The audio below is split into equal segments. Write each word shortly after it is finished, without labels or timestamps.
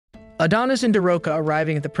Adonis and Daroca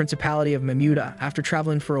arriving at the Principality of Mamuda after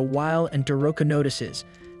traveling for a while, and Daroca notices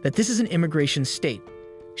that this is an immigration state.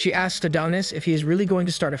 She asks Adonis if he is really going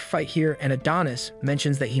to start a fight here, and Adonis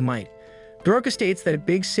mentions that he might. Daroca states that a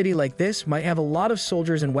big city like this might have a lot of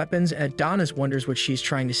soldiers and weapons, and Adonis wonders what she's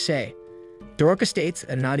trying to say. Daroca states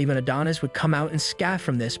that not even Adonis would come out and scath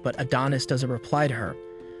from this, but Adonis doesn't reply to her.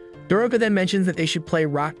 Daroca then mentions that they should play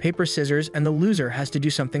rock, paper, scissors, and the loser has to do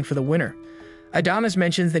something for the winner. Adonis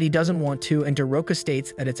mentions that he doesn't want to, and Daroca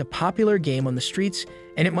states that it's a popular game on the streets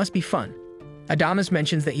and it must be fun. Adonis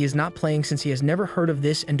mentions that he is not playing since he has never heard of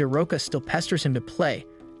this, and Daroca still pesters him to play,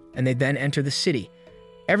 and they then enter the city.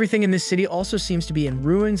 Everything in this city also seems to be in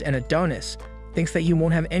ruins, and Adonis thinks that he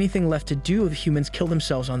won't have anything left to do if humans kill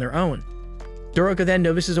themselves on their own. Daroca then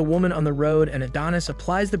notices a woman on the road, and Adonis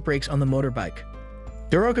applies the brakes on the motorbike.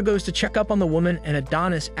 Daroca goes to check up on the woman, and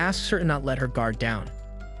Adonis asks her to not let her guard down.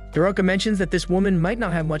 Daroca mentions that this woman might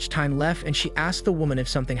not have much time left, and she asks the woman if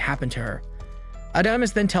something happened to her.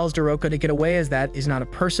 Adonis then tells Daroca to get away as that is not a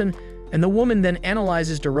person, and the woman then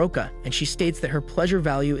analyzes Daroca, and she states that her pleasure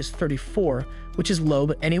value is 34, which is low,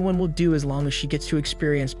 but anyone will do as long as she gets to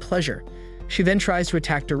experience pleasure. She then tries to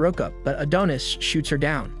attack Daroca, but Adonis shoots her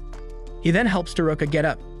down. He then helps Daroca get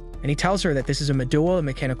up, and he tells her that this is a Medoa, a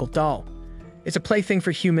mechanical doll. It's a plaything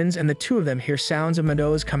for humans, and the two of them hear sounds of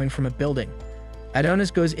Medoas coming from a building.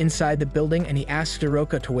 Adonis goes inside the building, and he asks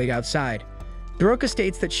Daroca to wait outside. Daroca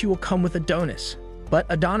states that she will come with Adonis, but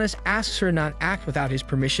Adonis asks her not act without his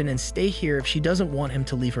permission and stay here if she doesn't want him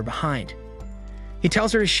to leave her behind. He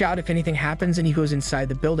tells her to shout if anything happens, and he goes inside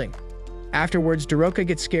the building. Afterwards, Daroca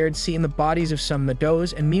gets scared seeing the bodies of some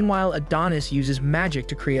Medoas, and meanwhile Adonis uses magic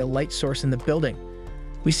to create a light source in the building.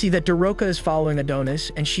 We see that Daroca is following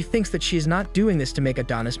Adonis, and she thinks that she is not doing this to make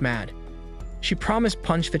Adonis mad. She promised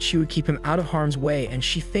Punch that she would keep him out of harm's way, and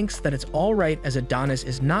she thinks that it's alright as Adonis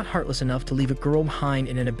is not heartless enough to leave a girl behind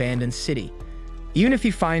in an abandoned city. Even if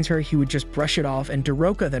he finds her, he would just brush it off, and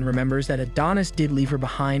Daroca then remembers that Adonis did leave her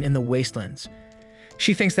behind in the wastelands.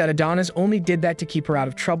 She thinks that Adonis only did that to keep her out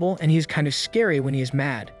of trouble, and he is kind of scary when he is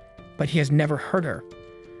mad, but he has never hurt her.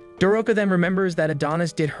 Daroca then remembers that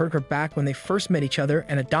Adonis did hurt her back when they first met each other,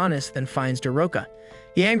 and Adonis then finds Daroca.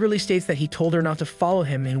 He angrily states that he told her not to follow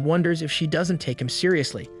him and wonders if she doesn't take him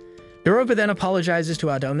seriously. Daroca then apologizes to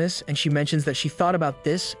Adonis, and she mentions that she thought about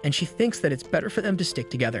this and she thinks that it's better for them to stick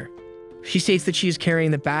together. She states that she is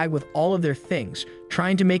carrying the bag with all of their things,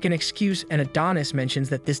 trying to make an excuse, and Adonis mentions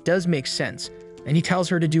that this does make sense, and he tells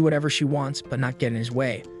her to do whatever she wants but not get in his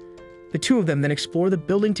way. The two of them then explore the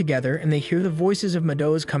building together, and they hear the voices of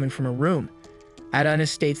Medoas coming from a room.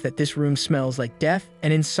 Adonis states that this room smells like death,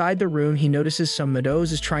 and inside the room he notices some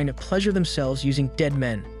Medoas is trying to pleasure themselves using dead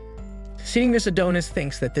men. Seeing this, Adonis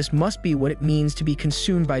thinks that this must be what it means to be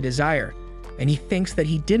consumed by desire, and he thinks that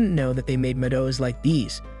he didn't know that they made Medoas like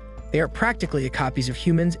these. They are practically the copies of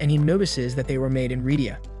humans, and he notices that they were made in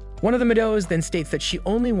Rhedia. One of the Medoas then states that she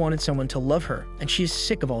only wanted someone to love her, and she is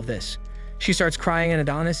sick of all this. She starts crying, and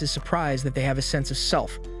Adonis is surprised that they have a sense of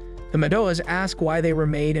self. The Medoas ask why they were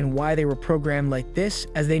made and why they were programmed like this,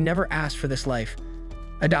 as they never asked for this life.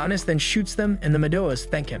 Adonis then shoots them, and the Medoas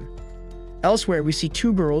thank him. Elsewhere, we see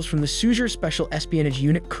two girls from the Suzure Special Espionage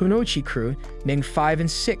Unit Kunoichi crew named 5 and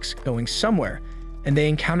 6 going somewhere, and they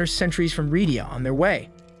encounter sentries from Rhedia on their way.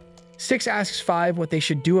 6 asks 5 what they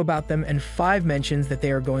should do about them, and 5 mentions that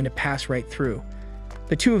they are going to pass right through.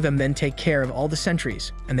 The two of them then take care of all the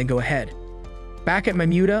sentries, and they go ahead. Back at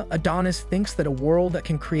Mamuda, Adonis thinks that a world that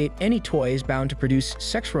can create any toy is bound to produce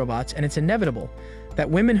sex robots, and it's inevitable that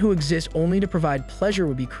women who exist only to provide pleasure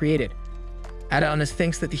would be created. Adonis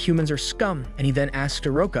thinks that the humans are scum, and he then asks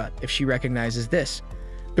Daroca if she recognizes this.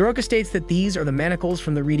 Daroca states that these are the manacles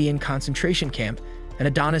from the Rhedian concentration camp, and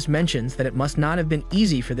Adonis mentions that it must not have been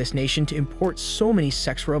easy for this nation to import so many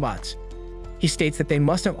sex robots. He states that they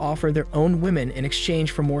must have offered their own women in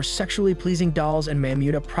exchange for more sexually pleasing dolls, and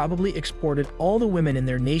Mamuda probably exported all the women in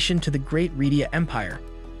their nation to the great Rhedia Empire.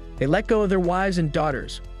 They let go of their wives and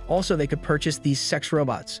daughters. Also, they could purchase these sex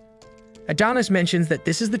robots. Adonis mentions that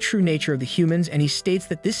this is the true nature of the humans, and he states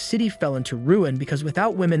that this city fell into ruin because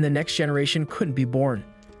without women the next generation couldn't be born.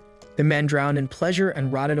 The men drowned in pleasure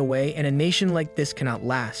and rotted away, and a nation like this cannot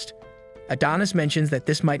last. Adonis mentions that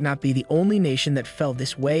this might not be the only nation that fell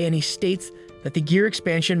this way, and he states that the gear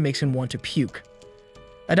expansion makes him want to puke.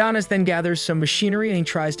 Adonis then gathers some machinery and he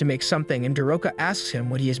tries to make something, and Daroca asks him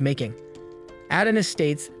what he is making. Adonis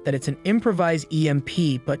states that it's an improvised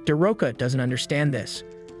EMP, but Daroca doesn't understand this.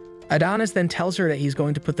 Adonis then tells her that he's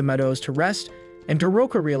going to put the Medoas to rest, and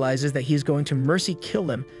Daroca realizes that he's going to mercy kill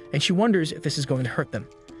them, and she wonders if this is going to hurt them.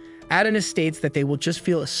 Adonis states that they will just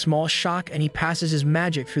feel a small shock, and he passes his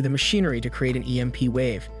magic through the machinery to create an EMP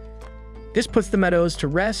wave. This puts the Meadows to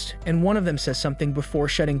rest, and one of them says something before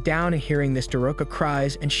shutting down, and hearing this, Daroka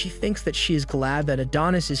cries, and she thinks that she is glad that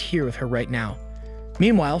Adonis is here with her right now.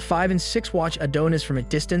 Meanwhile, 5 and 6 watch Adonis from a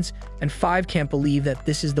distance, and 5 can't believe that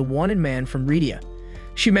this is the wanted man from Rhedia.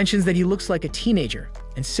 She mentions that he looks like a teenager,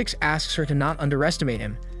 and 6 asks her to not underestimate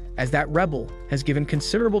him, as that rebel has given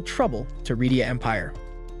considerable trouble to Rhedia Empire.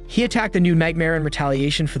 He attacked the New Nightmare in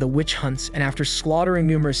retaliation for the witch hunts, and after slaughtering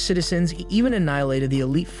numerous citizens, he even annihilated the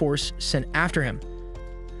elite force sent after him.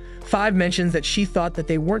 5 mentions that she thought that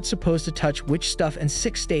they weren't supposed to touch witch stuff, and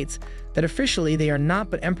 6 states that officially they are not,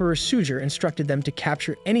 but Emperor Suzhur instructed them to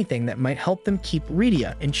capture anything that might help them keep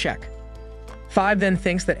Rhedia in check. 5 then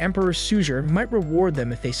thinks that Emperor Suzhur might reward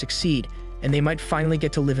them if they succeed, and they might finally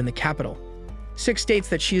get to live in the capital. 6 states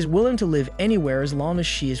that she is willing to live anywhere as long as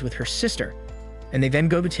she is with her sister, and they then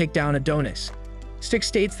go to take down Adonis. 6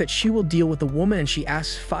 states that she will deal with the woman, and she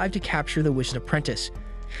asks 5 to capture the witch's apprentice.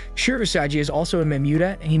 Shirusagi is also in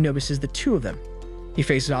Mamuda, and he notices the 2 of them. He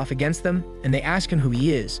faces off against them, and they ask him who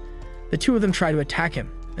he is. The 2 of them try to attack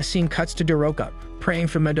him. A scene cuts to Daroka, praying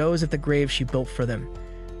for Meadows at the grave she built for them.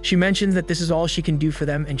 She mentions that this is all she can do for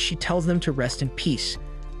them, and she tells them to rest in peace.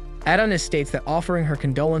 Adonis states that offering her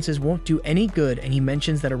condolences won't do any good, and he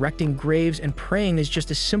mentions that erecting graves and praying is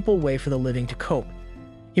just a simple way for the living to cope.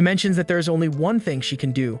 He mentions that there is only one thing she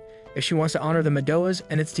can do if she wants to honor the Meadows,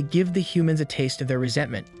 and it's to give the humans a taste of their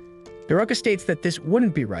resentment. Daroka states that this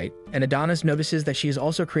wouldn't be right, and Adonis notices that she has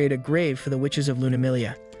also created a grave for the witches of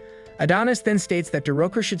Lunamilia. Adonis then states that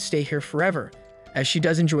Daroka should stay here forever, as she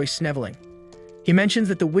does enjoy sneveling. He mentions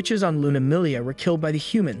that the witches on Lunamilia were killed by the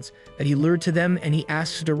humans, that he lured to them, and he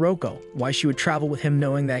asks Daroka why she would travel with him,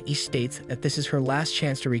 knowing that he states that this is her last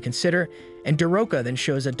chance to reconsider, and Daroka then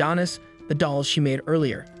shows Adonis the dolls she made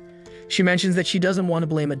earlier. She mentions that she doesn't want to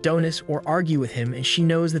blame Adonis or argue with him, and she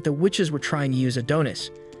knows that the witches were trying to use Adonis.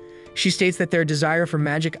 She states that their desire for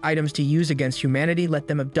magic items to use against humanity let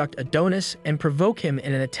them abduct Adonis and provoke him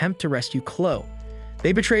in an attempt to rescue Chloe.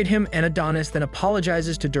 They betrayed him, and Adonis then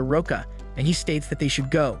apologizes to Daroka, and he states that they should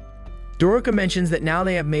go. Daroka mentions that now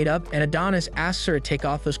they have made up, and Adonis asks her to take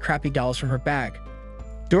off those crappy dolls from her bag.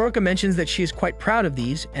 Daroka mentions that she is quite proud of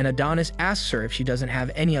these, and Adonis asks her if she doesn't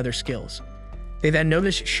have any other skills. They then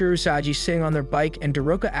notice Shirusagi sitting on their bike, and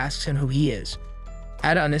Daroka asks him who he is.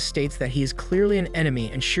 Adonis states that he is clearly an enemy,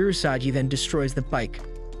 and Shirusagi then destroys the bike.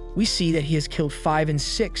 We see that he has killed 5 and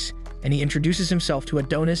 6, and he introduces himself to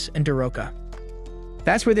Adonis and Daroka.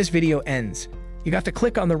 That's where this video ends. You have to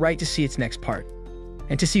click on the right to see its next part.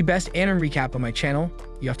 And to see best anime recap on my channel,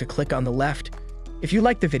 you have to click on the left. If you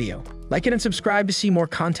liked the video, like it and subscribe to see more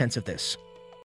contents of this.